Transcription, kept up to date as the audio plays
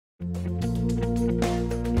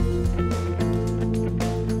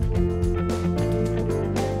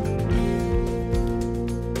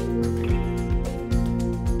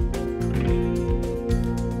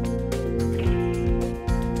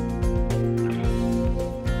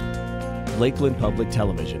Lakeland Public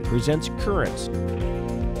Television presents Currents.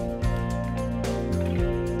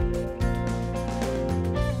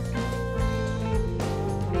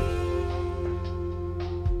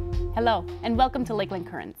 Hello, and welcome to Lakeland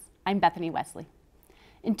Currents. I'm Bethany Wesley.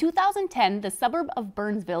 In 2010, the suburb of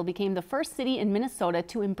Burnsville became the first city in Minnesota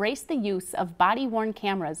to embrace the use of body-worn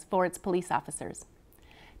cameras for its police officers.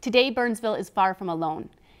 Today, Burnsville is far from alone.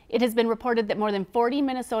 It has been reported that more than 40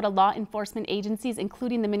 Minnesota law enforcement agencies,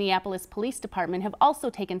 including the Minneapolis Police Department, have also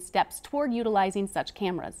taken steps toward utilizing such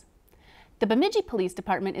cameras. The Bemidji Police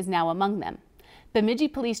Department is now among them. Bemidji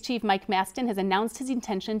Police Chief Chief Mastin has announced his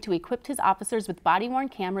intention to equip his officers with body-worn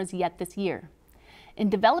cameras yet this year. In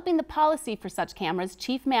developing the policy for such cameras,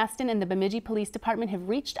 Chief Mastin and the Bemidji Police Department have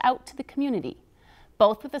reached out to the community,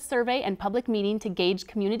 both with a survey and public meeting to gauge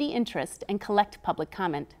community interest and collect public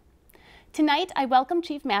comment. Tonight, I welcome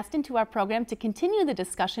Chief Mastin to our program to continue the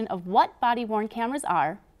discussion of what body-worn cameras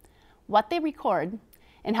are, what they record,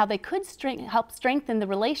 and how they could help strengthen the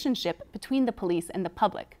relationship between the police and the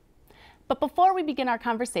public. But before we begin our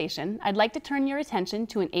conversation, I'd like to turn your attention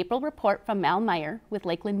to an April report from Mal Meyer with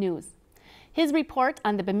Lakeland News. His report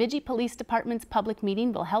on the Bemidji Police Department's public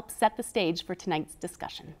meeting will help set the stage for tonight's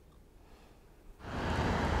discussion.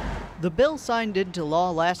 The bill signed into law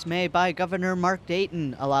last May by Governor Mark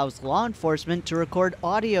Dayton allows law enforcement to record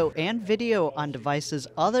audio and video on devices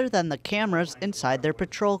other than the cameras inside their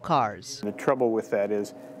patrol cars. The trouble with that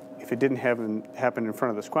is, if it didn't happen in front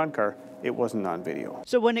of the squad car, it wasn't on video.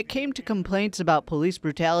 So when it came to complaints about police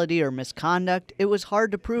brutality or misconduct, it was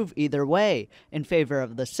hard to prove either way, in favor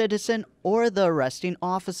of the citizen or the arresting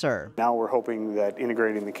officer. Now we're hoping that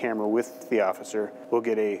integrating the camera with the officer will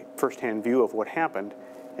get a first-hand view of what happened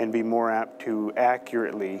and be more apt to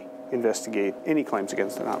accurately investigate any claims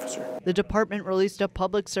against an officer. The department released a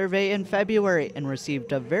public survey in February and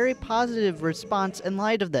received a very positive response in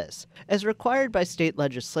light of this. As required by state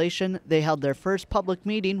legislation, they held their first public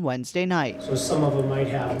meeting Wednesday night. So some of them might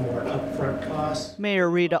have more upfront costs. Mayor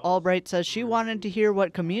Rita Albright says she wanted to hear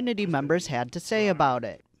what community members had to say about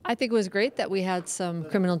it. I think it was great that we had some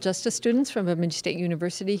criminal justice students from Bemidji State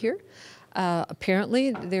University here.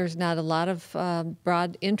 Apparently, there's not a lot of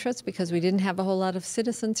broad interest because we didn't have a whole lot of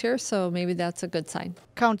citizens here, so maybe that's a good sign.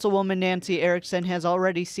 Councilwoman Nancy Erickson has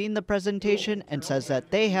already seen the presentation and says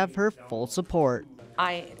that they have her full support.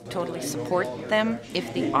 I totally support them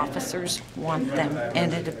if the officers want them,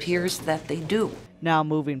 and it appears that they do. Now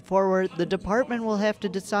moving forward, the department will have to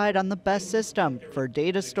decide on the best system for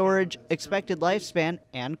data storage, expected lifespan,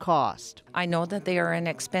 and cost. I know that they are an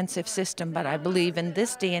expensive system, but I believe in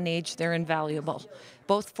this day and age they're invaluable,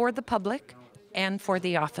 both for the public and for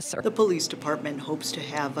the officer. The police department hopes to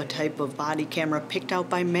have a type of body camera picked out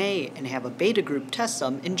by May and have a beta group test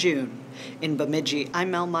some in June. In Bemidji,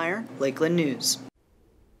 I'm Mal Meyer, Lakeland News.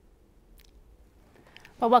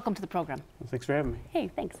 Well, welcome to the program. Well, thanks for having me.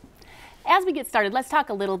 Hey, thanks. As we get started, let's talk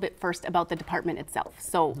a little bit first about the department itself.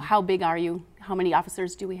 So how big are you? How many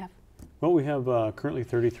officers do we have? Well, we have currently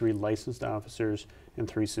 33 licensed officers and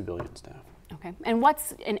 3 civilian staff. Okay. And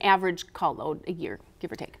what's an average call load a year,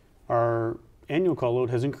 give or take? Our annual call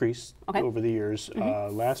load has increased over the years.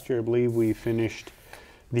 Last year, I believe we finished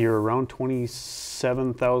the year around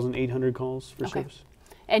 27,800 calls for service.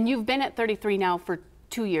 And you've been at 33 now for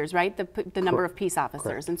 2 years, right? The number of peace officers.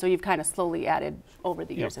 Correct. And so you've kind of slowly added over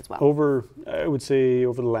the years as well. I would say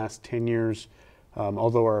over the last 10 years,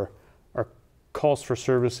 although our calls for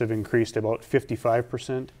service have increased about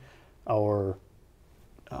 55%, our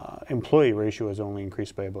employee ratio has only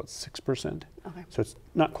increased by about 6%. Okay. So it's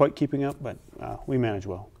not quite keeping up, but we manage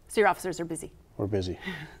well. So your officers are busy. We're busy.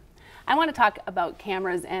 I want to talk about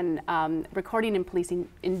cameras and recording and policing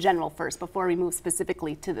in general first before we move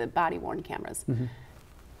specifically to the body-worn cameras.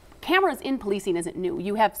 Cameras in policing isn't new.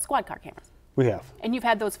 You have squad car cameras. We have. And you've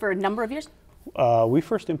had those for a number of years? We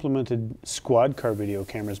first implemented squad car video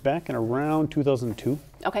cameras back in around 2002.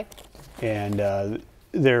 Okay. And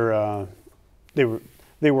they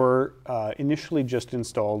were initially just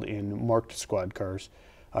installed in marked squad cars.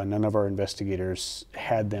 None of our investigators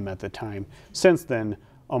had them at the time. Since then,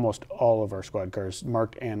 almost all of our squad cars,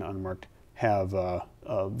 marked and unmarked, have a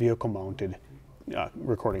vehicle-mounted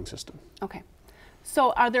recording system. Okay.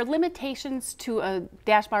 So are there limitations to a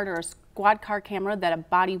dashboard or a squad car camera that a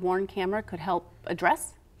body-worn camera could help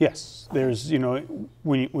address? Yes. There's,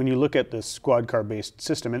 when you look at the squad car-based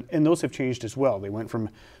system, and those have changed as well. They went from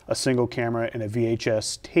a single camera and a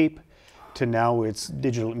VHS tape to now it's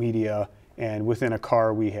digital media, and within a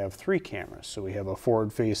car we have 3 cameras. So we have a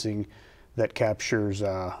forward-facing that captures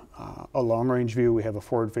a long-range view. We have a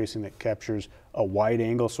forward-facing that captures a wide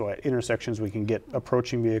angle, so at intersections we can get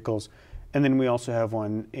approaching vehicles, And then we also have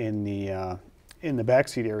one in the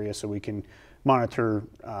backseat area, so we can monitor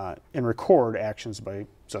and record actions by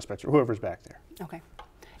suspects or whoever's back there. Okay.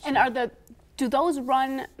 And do those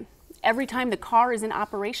run every time the car is in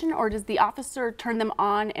operation, or does the officer turn them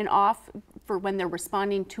on and off for when they're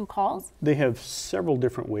responding to calls? They have several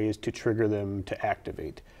different ways to trigger them to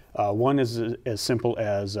activate. One is as simple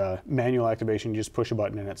as manual activation. You just push a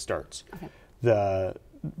button and it starts. Okay.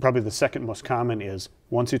 Probably the second most common is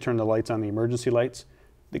once you turn the lights on, the emergency lights,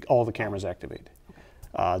 all the cameras activate.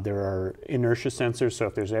 Okay. There are inertia sensors, so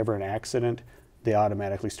if there's ever an accident, they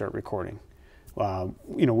automatically start recording.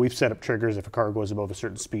 You know, we've set up triggers. If a car goes above a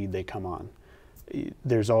certain speed, they come on.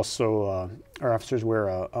 There's also, our officers wear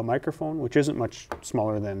a microphone, which isn't much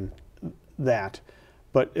smaller than that,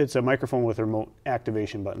 but it's a microphone with a remote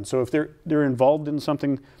activation button. So if they're involved in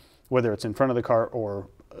something, whether it's in front of the car or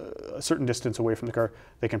a certain distance away from the car,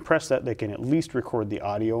 they can press that. They can at least record the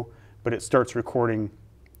audio, but it starts recording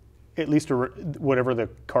at least whatever the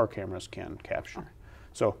car cameras can capture.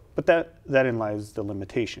 So, but that lies the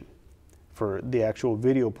limitation. For the actual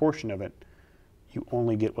video portion of it, you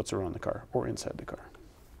only get what's around the car or inside the car.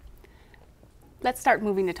 Let's start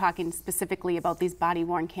moving to talking specifically about these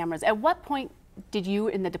body-worn cameras. At what point did you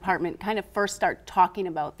in the department kind of first start talking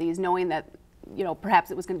about these, knowing that, you know,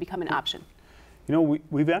 perhaps it was going to become an option? You know,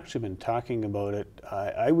 we've actually been talking about it,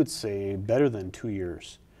 I would say, better than 2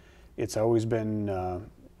 years. It's always been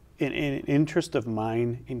an interest of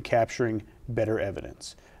mine in capturing better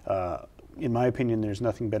evidence. In my opinion, there's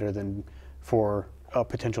nothing better than for a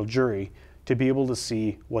potential jury to be able to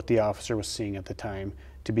see what the officer was seeing at the time,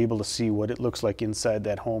 to be able to see what it looks like inside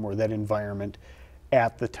that home or that environment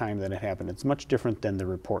at the time that it happened. It's much different than the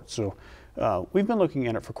report. So we've been looking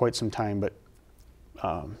at it for quite some time, but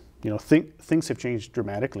you know, things have changed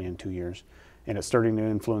dramatically in 2 years, and it's starting to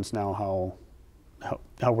influence now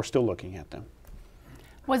how we're still looking at them.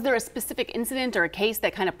 Was there a specific incident or a case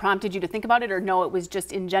that kind of prompted you to think about it, or no, it was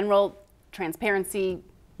just in general transparency,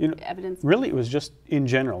 evidence? Really, it was just in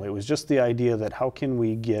general. It was just the idea that how can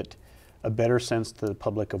we get a better sense to the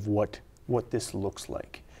public of what this looks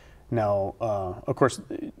like. Now, of course,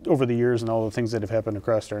 over the years and all the things that have happened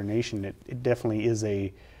across our nation, it definitely is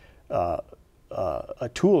a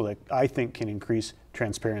tool that I think can increase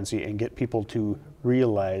transparency and get people to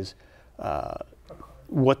realize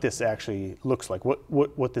what this actually looks like,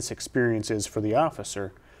 what this experience is for the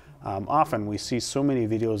officer. Often we see so many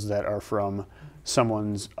videos that are from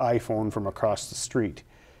someone's iPhone from across the street,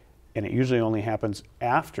 and it usually only happens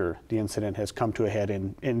after the incident has come to a head,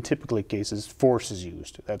 and in typically cases force is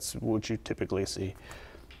used. That's what you typically see.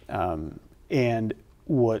 And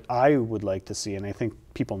what I would like to see, and I think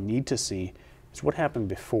people need to see, is what happened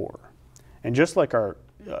before. And just like our,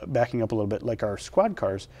 backing up a little bit, like our squad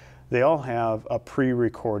cars, they all have a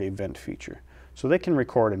pre-record event feature. So they can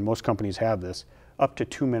record, and most companies have this, up to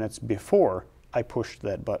 2 minutes before I pushed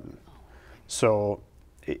that button. So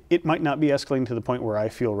it might not be escalating to the point where I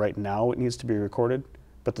feel right now it needs to be recorded,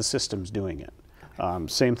 but the system's doing it.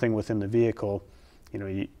 Same thing within the vehicle. You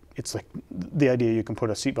know, it's like the idea you can put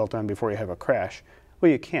a seatbelt on before you have a crash.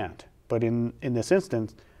 Well, you can't. But in this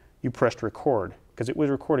instance, you pressed record because it was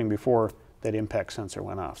recording before that impact sensor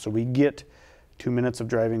went off. So we get 2 minutes of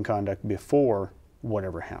driving conduct before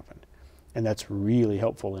whatever happened. And that's really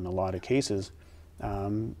helpful in a lot of cases.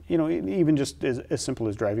 You know, even just as simple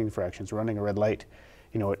as driving infractions, running a red light.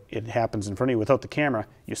 You know, it happens in front of you without the camera.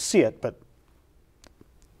 You see it, but,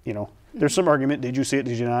 you know, there's some argument. Did you see it?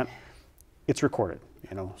 Did you not? It's recorded,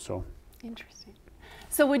 you know, so. Interesting.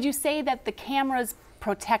 So would you say that the cameras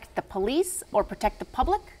protect the police or protect the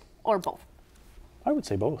public, or both? I would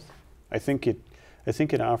say both. I think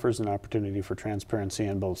it offers an opportunity for transparency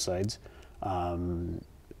on both sides. And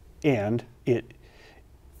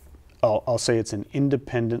I'll say it's an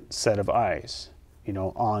independent set of eyes, you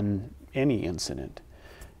know, on any incident.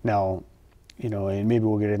 Now, you know, and maybe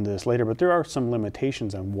we'll get into this later, but there are some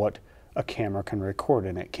limitations on what a camera can record,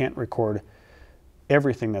 and it can't record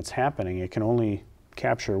everything that's happening. It can only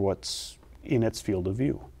capture what's in its field of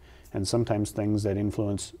view. And sometimes things that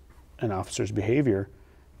influence an officer's behavior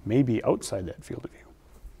may be outside that field of view.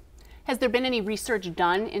 Has there been any research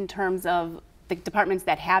done in terms of the departments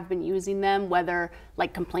that have been using them, whether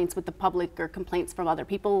like complaints with the public or complaints from other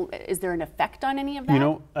people? Is there an effect on any of that? You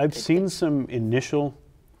know, I've seen some initial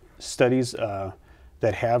studies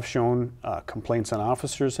that have shown complaints on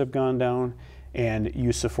officers have gone down and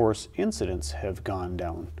use of force incidents have gone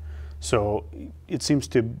down. So it seems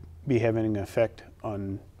to be having an effect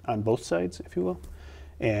on both sides, if you will.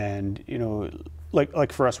 And, you know,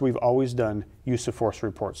 like for us, we've always done use of force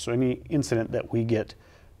reports. So any incident that we get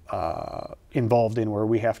involved in where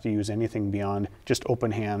we have to use anything beyond just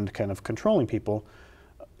open hand kind of controlling people.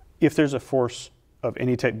 If there's a force of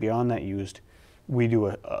any type beyond that used, we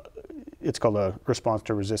do it's called a response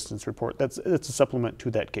to resistance report. It's a supplement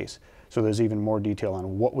to that case. So there's even more detail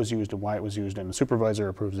on what was used and why it was used, and the supervisor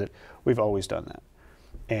approves it. We've always done that.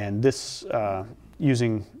 And this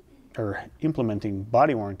using or implementing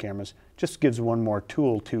body-worn cameras just gives one more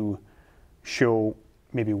tool to show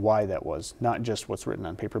maybe why that was, not just what's written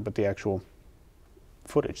on paper, but the actual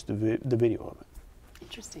footage, the video of it.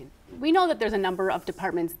 Interesting. We know that there's a number of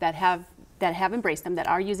departments that have embraced them, that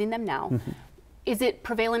are using them now. Mm-hmm. Is it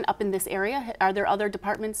prevalent up in this area? Are there other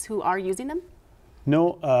departments who are using them?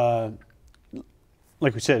 No.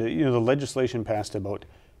 Like we said, the legislation passed about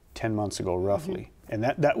 10 months ago, roughly, mm-hmm. and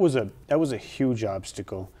that was a huge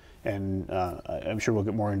obstacle, and I'm sure we'll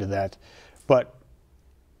get more into that. But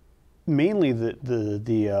mainly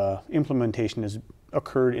the implementation has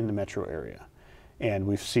occurred in the metro area, and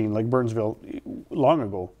we've seen, like Burnsville long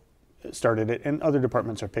ago started it, and other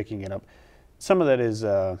departments are picking it up. Some of that is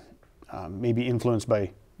maybe influenced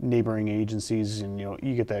by neighboring agencies, and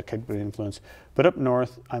you get that kind of influence. But up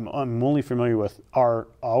north, I'm only familiar with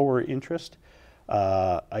our interest.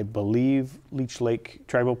 I believe Leech Lake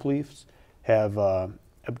Tribal Police have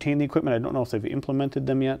obtained the equipment. I don't know if they've implemented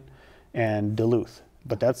them yet, and Duluth.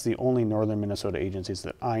 But that's the only northern Minnesota agencies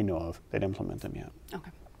that I know of that implement them yet. Okay.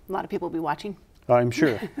 A lot of people will be watching. I'm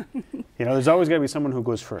sure. There's always got to be someone who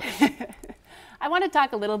goes first. I want to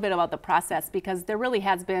talk a little bit about the process, because there really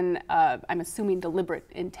has been, I'm assuming, deliberate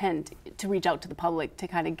intent to reach out to the public to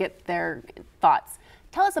kind of get their thoughts.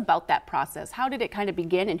 Tell us about that process. How did it kind of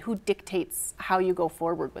begin, and who dictates how you go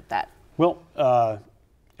forward with that? Well,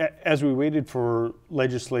 as we waited for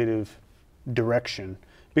legislative direction,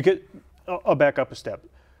 because I'll back up a step.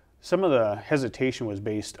 Some of the hesitation was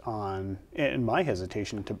based on, and my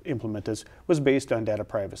hesitation to implement this was based on data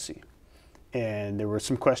privacy. And there were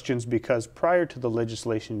some questions because prior to the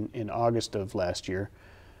legislation in August of last year,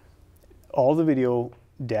 all the video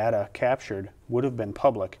data captured would have been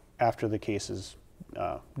public after the case is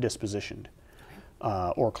dispositioned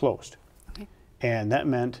or closed. Okay. And that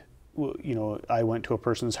meant, I went to a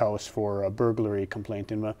person's house for a burglary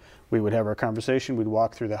complaint, and we would have our conversation. We'd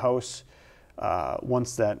walk through the house.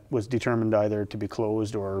 Once that was determined either to be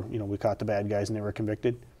closed or we caught the bad guys and they were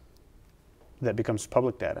convicted, that becomes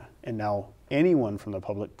public data. And now anyone from the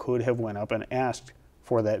public could have went up and asked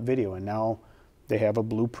for that video, and now they have a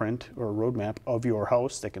blueprint or a roadmap of your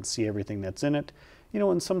house. They can see everything that's in it.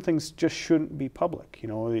 And some things just shouldn't be public.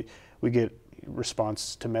 We get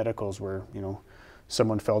response to medicals where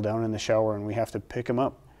someone fell down in the shower and we have to pick them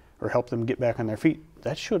up or help them get back on their feet.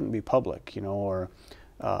 That shouldn't be public. Or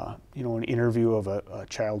an interview of a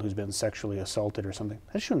child who's been sexually assaulted or something.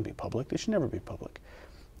 That shouldn't be public. They should never be public.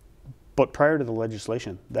 But prior to the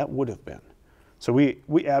legislation, that would have been. So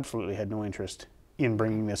we absolutely had no interest in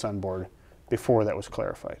bringing this on board before that was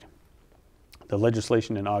clarified. The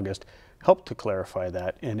legislation in August helped to clarify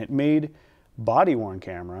that, and it made body-worn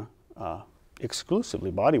camera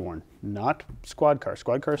exclusively body-worn, not squad car.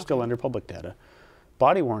 Squad car is still under public data.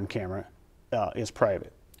 Body-worn camera is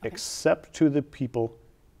private, except to the people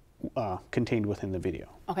contained within the video.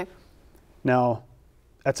 Okay. Now,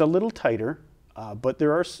 that's a little tighter, but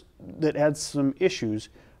that adds some issues.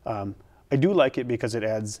 I do like it because it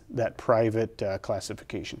adds that private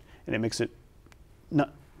classification, and it makes it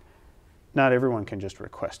not everyone can just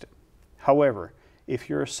request it. However, if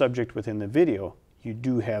you're a subject within the video, you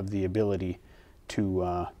do have the ability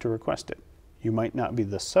to request it. You might not be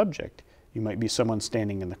the subject. You might be someone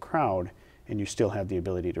standing in the crowd, and you still have the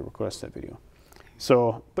ability to request that video.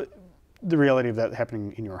 So, but the reality of that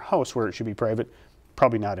happening in your house where it should be private,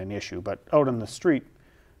 probably not an issue. But out on the street,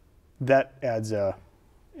 that adds an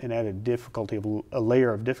added difficulty, a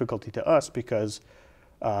layer of difficulty to us, because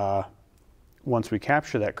once we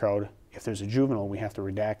capture that crowd, if there's a juvenile, we have to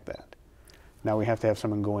redact that. Now we have to have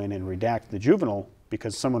someone go in and redact the juvenile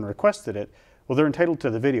because someone requested it. Well, they're entitled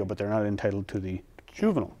to the video, but they're not entitled to the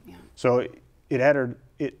juvenile. Yeah. So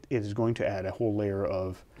it is going to add a whole layer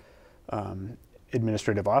of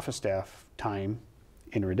administrative office staff time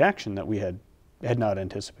in redaction that we had not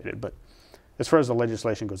anticipated. But as far as the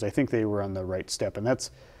legislation goes, I think they were on the right step, and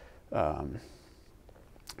that's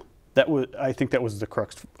I think that was the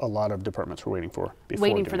crux a lot of departments were waiting for.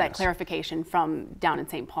 Waiting for that clarification from down in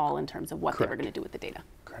St. Paul in terms of what they were going to do with the data.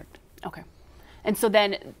 Correct. Okay. And so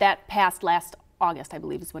then that passed last August, I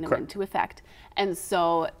believe, is when it went into effect. And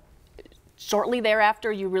so shortly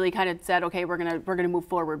thereafter, you really kind of said, okay, we're gonna move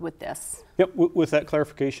forward with this. Yep. With that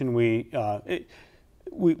clarification,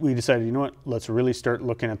 we decided, you know what, let's really start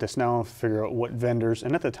looking at this now and figure out what vendors.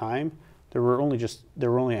 And at the time, there were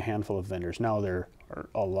only a handful of vendors. Now there are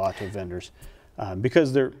a lot of vendors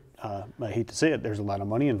because I hate to say it, there's a lot of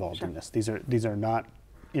money involved in this. These are not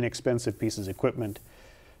inexpensive pieces of equipment.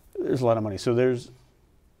 There's a lot of money, so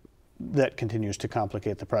that continues to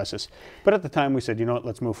complicate the process. But at the time, we said, you know what,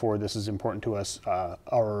 let's move forward. This is important to us.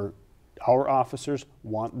 Our officers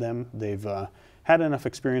want them. They've had enough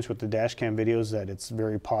experience with the dash cam videos that it's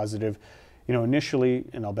very positive. You know, initially,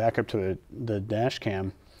 and I'll back up to the dash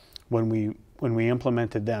cam, when we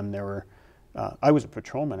implemented them, there were I was a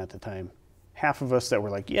patrolman at the time. Half of us that were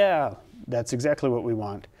like, yeah, that's exactly what we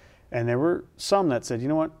want. And there were some that said, you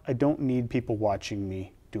know what, I don't need people watching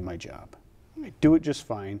me do my job. I do it just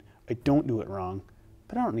fine. I don't do it wrong,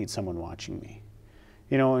 but I don't need someone watching me.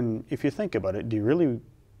 You know, and if you think about it,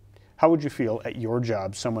 how would you feel at your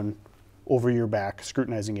job, someone over your back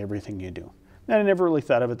scrutinizing everything you do? And I never really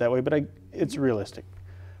thought of it that way, but it's realistic.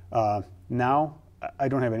 Now, I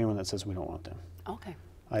don't have anyone that says we don't want them. Okay.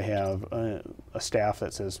 I have a staff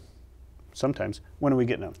that says, sometimes, when are we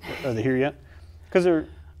getting them? Are they here yet? Because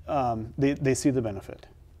they see the benefit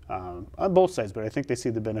on both sides, but I think they see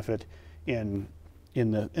the benefit in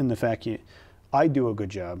the fact I do a good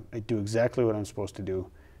job. I do exactly what I'm supposed to do,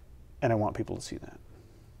 and I want people to see that.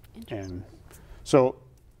 And so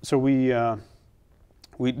we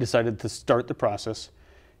decided to start the process,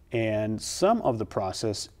 and some of the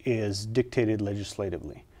process is dictated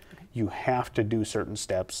legislatively. Okay. You have to do certain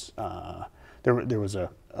steps. There was a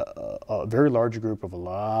very large group of a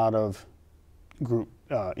lot of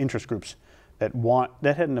interest groups that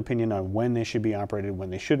had an opinion on when they should be operated, when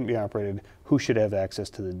they shouldn't be operated, who should have access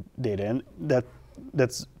to the data, and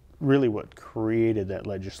that's really what created that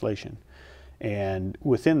legislation. And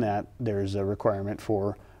within that, there's a requirement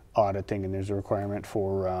for auditing, and there's a requirement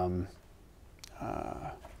for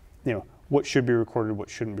what should be recorded, what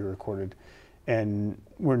shouldn't be recorded, and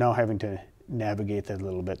we're now having to navigate that a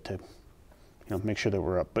little bit to make sure that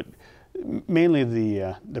we're up. But mainly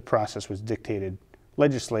the process was dictated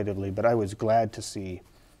legislatively, but I was glad to see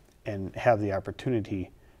and have the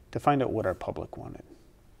opportunity to find out what our public wanted,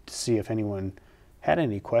 to see if anyone had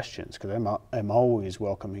any questions, because I'm always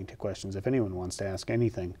welcoming to questions. If anyone wants to ask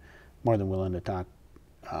anything, more than willing to talk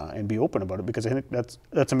and be open about it, because I think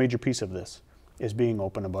that's a major piece of this, is being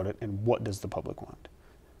open about it and what does the public want.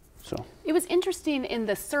 So it was interesting in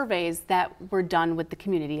the surveys that were done with the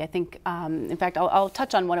community. I think, in fact, I'll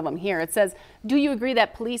touch on one of them here. It says, do you agree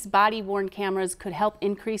that police body-worn cameras could help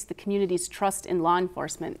increase the community's trust in law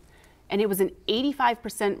enforcement? And it was an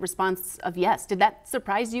 85% response of yes. Did that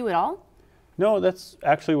surprise you at all? No, that's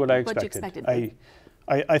actually what I expected. What you expected?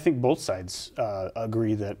 I think both sides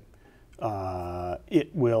agree that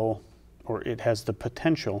it will, or it has the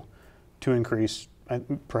potential to increase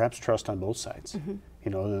perhaps trust on both sides. Mm-hmm.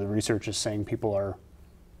 The research is saying people are,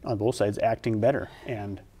 on both sides, acting better,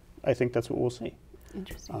 and I think that's what we'll see.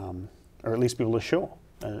 Interesting. Or at least be able to show.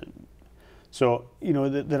 So,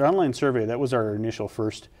 that online survey, that was our initial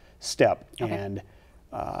first step, okay. And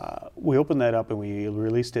we opened that up and we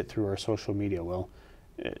released it through our social media. Well,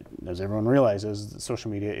 as everyone realizes, social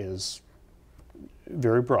media is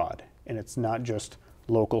very broad, and it's not just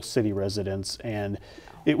local city residents, and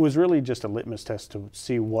it was really just a litmus test to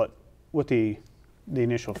see what the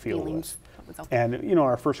initial feel was. And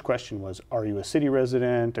our first question was, are you a city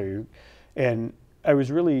resident? And I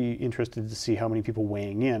was really interested to see how many people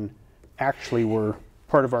weighing in actually were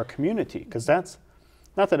part of our community, because that's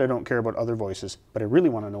not that I don't care about other voices, but I really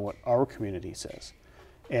want to know what our community says.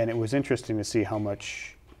 And it was interesting to see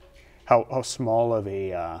how small of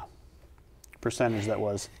a percentage that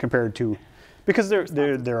was compared to, because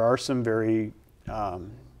there are some very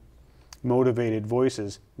motivated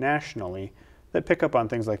voices nationally that pick up on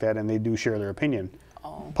things like that, and they do share their opinion,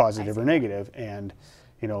 positive or negative. And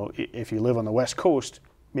if you live on the West Coast,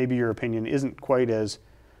 maybe your opinion isn't quite as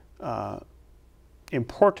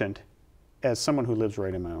important as someone who lives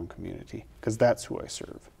right in my own community, because that's who I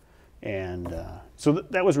serve. And so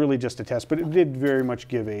that was really just a test, but it did very much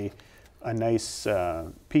give a nice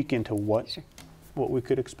peek into what we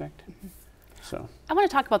could expect. Mm-hmm. So I want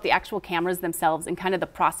to talk about the actual cameras themselves and kind of the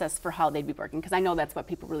process for how they'd be working, because I know that's what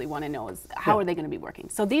people really want to know, is how are they going to be working.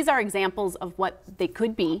 So these are examples of what they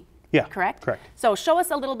could be, correct? Correct. So show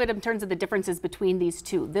us a little bit in terms of the differences between these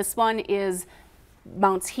two. This one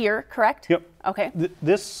mounts here, correct? Yep. Okay.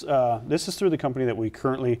 This is through the company that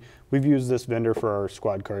we've used this vendor for our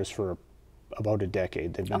squad cars for about a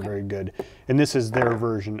decade. They've been very good. And this is their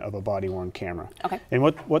version of a body-worn camera. Okay. And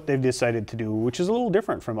what they've decided to do, which is a little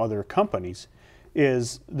different from other companies,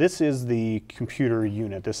 is this is the computer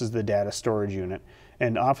unit. This is the data storage unit.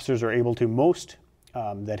 And officers are able to, most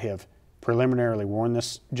that have preliminarily worn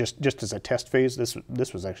this just as a test phase.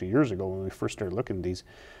 This was actually years ago when we first started looking at these.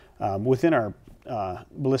 Within our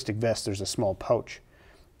ballistic vest, there's a small pouch.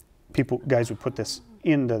 Guys would put this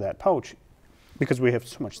into that pouch because we have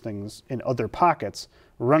so much things in other pockets,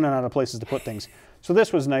 running out of places to put things. So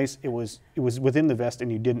this was nice. It was within the vest,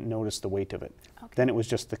 and you didn't notice the weight of it. Okay. Then it was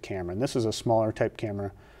just the camera, and this is a smaller type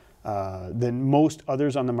camera than most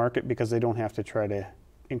others on the market because they don't have to try to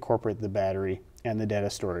incorporate the battery and the data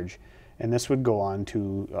storage. And this would go on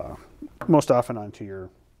to, most often onto your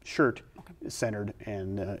shirt, okay, centered,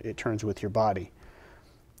 and it turns with your body.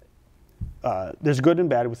 There's good and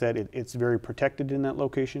bad with that. It's very protected in that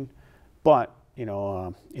location, but you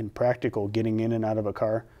know, in practical getting in and out of a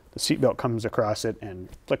car, the seatbelt comes across it and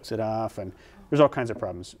flicks it off, and there's all kinds of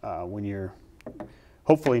problems when you're,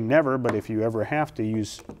 hopefully never, but if you ever have to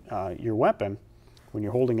use your weapon, when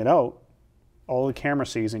you're holding it out, all the camera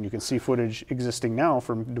sees, and you can see footage existing now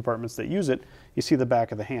from departments that use it, you see the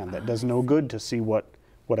back of the hand. That does no good to see what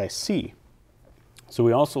I see. So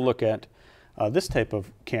we also look at this type of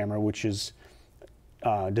camera, which is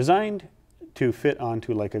designed to fit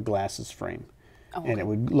onto like a glasses frame. Oh, okay. And it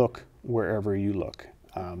would look wherever you look.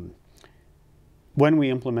 When we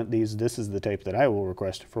implement these, this is the type that I will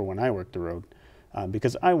request for when I work the road,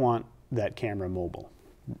 because I want that camera mobile.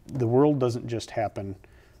 The world doesn't just happen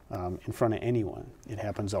in front of anyone. It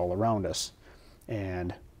happens all around us.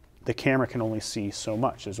 And the camera can only see so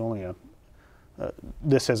much. There's only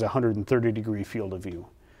this has a 130-degree field of view,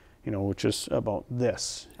 you know, which is about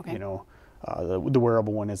this. Okay. You know, the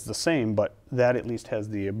wearable one is the same, but that at least has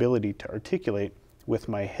the ability to articulate with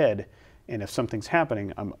my head, and if something's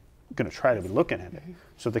happening, I'm going to try to be looking at it.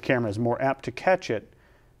 So the camera is more apt to catch it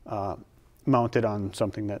mounted on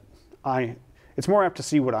something that it's more apt to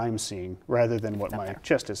see what I'm seeing rather than what my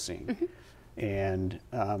chest is seeing. And,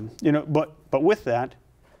 you know, but with that,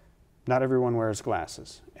 not everyone wears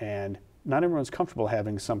glasses, and not everyone's comfortable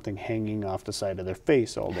having something hanging off the side of their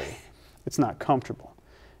face all day. It's not comfortable.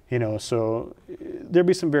 You know, so there'll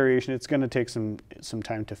be some variation. It's going to take some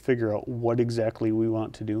time to figure out what exactly we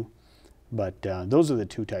want to do. But those are the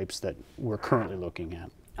two types that we're currently looking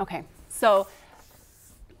at. Okay, so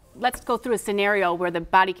let's go through a scenario where the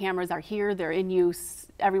body cameras are here, they're in use,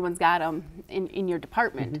 everyone's got them in your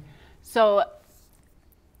department. Mm-hmm. So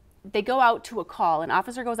they go out to a call, an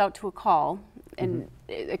officer goes out to a call and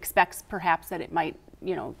expects perhaps that it might,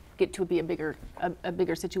 you know, get to be a bigger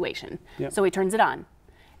situation. Yep. So he turns it on.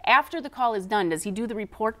 After the call is done, does he do the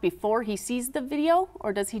report before he sees the video,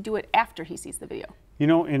 or does he do it after he sees the video? You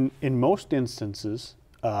know, in most instances,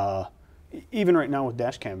 even right now with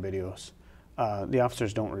dash cam videos, the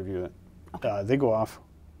officers don't review it. Okay. They go off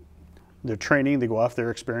their training, they go off their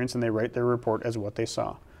experience, and they write their report as what they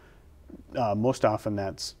saw. Most often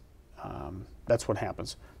that's what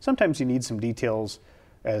happens. Sometimes you need some details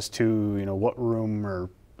as to, you know, what room or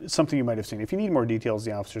something you might have seen. If you need more details,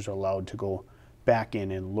 the officers are allowed to go back in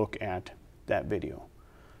and look at that video.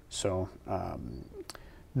 So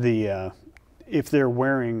if they're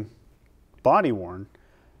wearing body worn,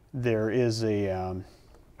 there is a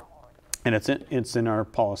and it's in our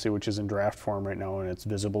policy, which is in draft form right now, and it's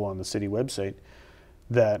visible on the city website,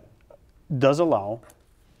 that does allow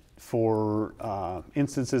for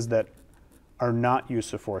instances that are not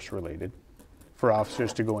use of force related for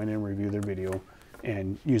officers to go in and review their video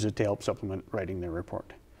and use it to help supplement writing their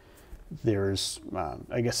report. There's,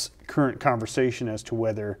 I guess, current conversation as to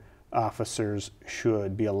whether officers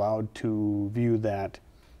should be allowed to view that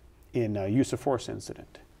in a use of force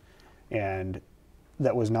incident. And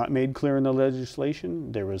that was not made clear in the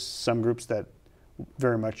legislation. There was some groups that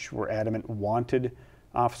very much were adamant, wanted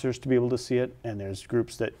officers to be able to see it, and there's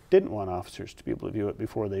groups that didn't want officers to be able to view it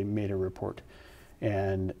before they made a report.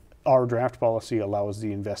 And our draft policy allows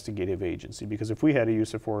the investigative agency, because if we had a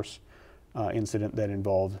use of force incident that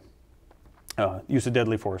involved use of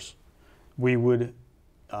deadly force, we would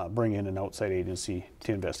bring in an outside agency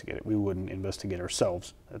to investigate it. We wouldn't investigate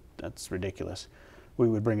ourselves. That's ridiculous. We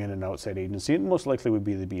would bring in an outside agency, and most likely would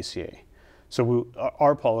be the BCA. So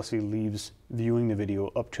our policy leaves viewing the video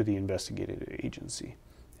up to the investigative agency.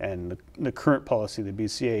 And the current policy, the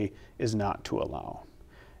BCA, is not to allow.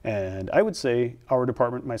 And I would say our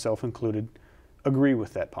department, myself included, agree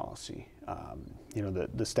with that policy. You know,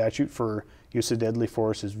 the statute for use of deadly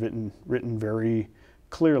force is written very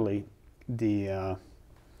clearly. That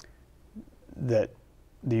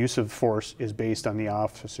the use of force is based on the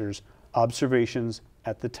officer's observations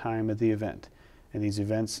at the time of the event, and these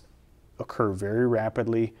events occur very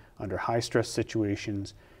rapidly under high stress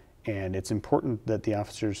situations, and it's important that the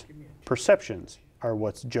officer's perceptions are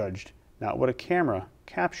what's judged, not what a camera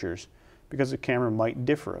captures, because a camera might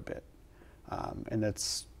differ a bit. And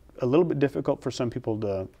that's a little bit difficult for some people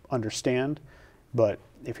to understand, but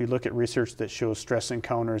if you look at research that shows stress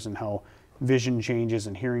encounters and how vision changes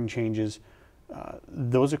and hearing changes,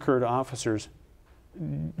 those occur to officers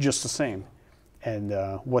just the same. And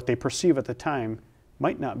what they perceive at the time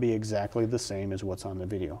might not be exactly the same as what's on the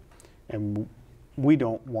video. And we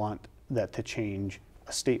don't want that to change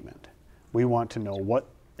a statement. We want to know what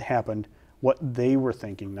happened, what they were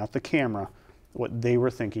thinking, not the camera, what they were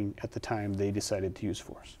thinking at the time they decided to use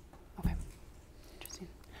force. Okay, interesting.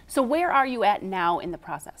 So where are you at now in the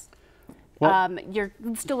process? Well, you're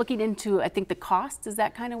still looking into, I think, the costs. Is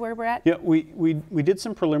that kind of where we're at? Yeah, we did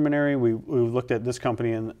some preliminary. We looked at this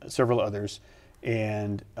company and several others,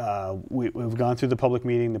 and we've gone through the public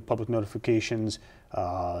meeting, the public notifications.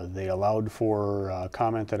 They allowed for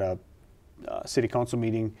comment at a city council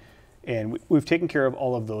meeting, and we've taken care of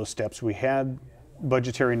all of those steps. We had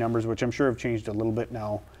budgetary numbers, which I'm sure have changed a little bit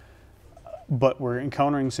now, but we're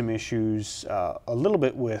encountering some issues a little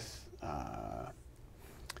bit with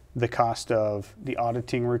the cost of the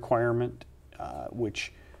auditing requirement,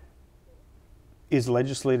 which is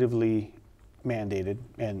legislatively mandated,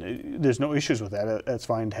 and there's no issues with that. That's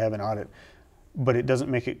fine to have an audit, but it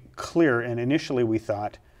doesn't make it clear. And initially we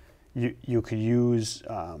thought you could use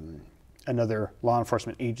another law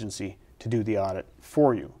enforcement agency to do the audit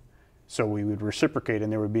for you. So we would reciprocate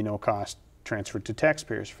and there would be no cost transferred to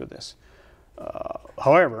taxpayers for this.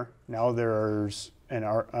 However, now there's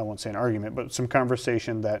I won't say an argument, but some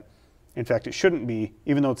conversation that, in fact, it shouldn't be,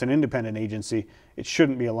 even though it's an independent agency, it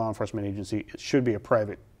shouldn't be a law enforcement agency. It should be a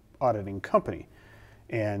private auditing company.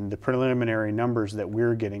 And the preliminary numbers that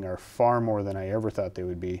we're getting are far more than I ever thought they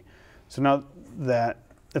would be. So now that's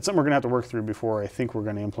something we're going to have to work through before I think we're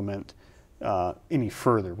going to implement any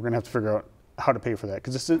further. We're going to have to figure out how to pay for that,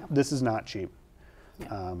 because this is not cheap.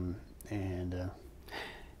 Yeah.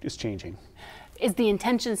 Just changing. Is the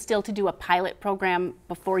intention still to do a pilot program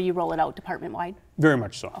before you roll it out department-wide? Very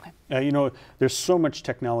much so. Okay. You know, there's so much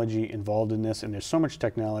technology involved in this, and there's so much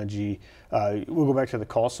technology. We'll go back to the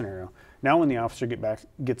call scenario. Now when the officer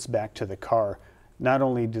gets back to the car, not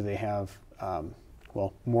only do they have,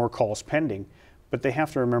 more calls pending, but they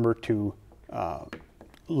have to remember to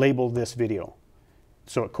label this video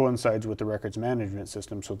so it coincides with the records management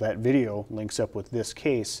system, so that video links up with this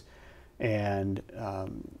case, and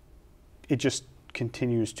it just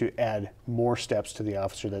continues to add more steps to the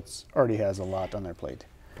officer that's already has a lot on their plate.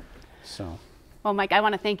 So. Well, Mike, I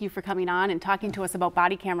want to thank you for coming on and talking to us about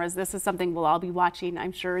body cameras. This is something we'll all be watching,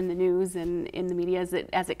 I'm sure, in the news and in the media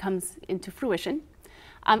as it comes into fruition.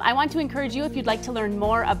 I want to encourage you, if you'd like to learn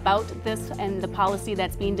more about this and the policy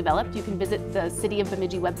that's being developed, you can visit the City of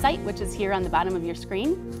Bemidji website, which is here on the bottom of your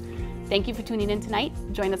screen. Thank you for tuning in tonight.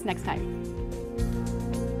 Join us next time.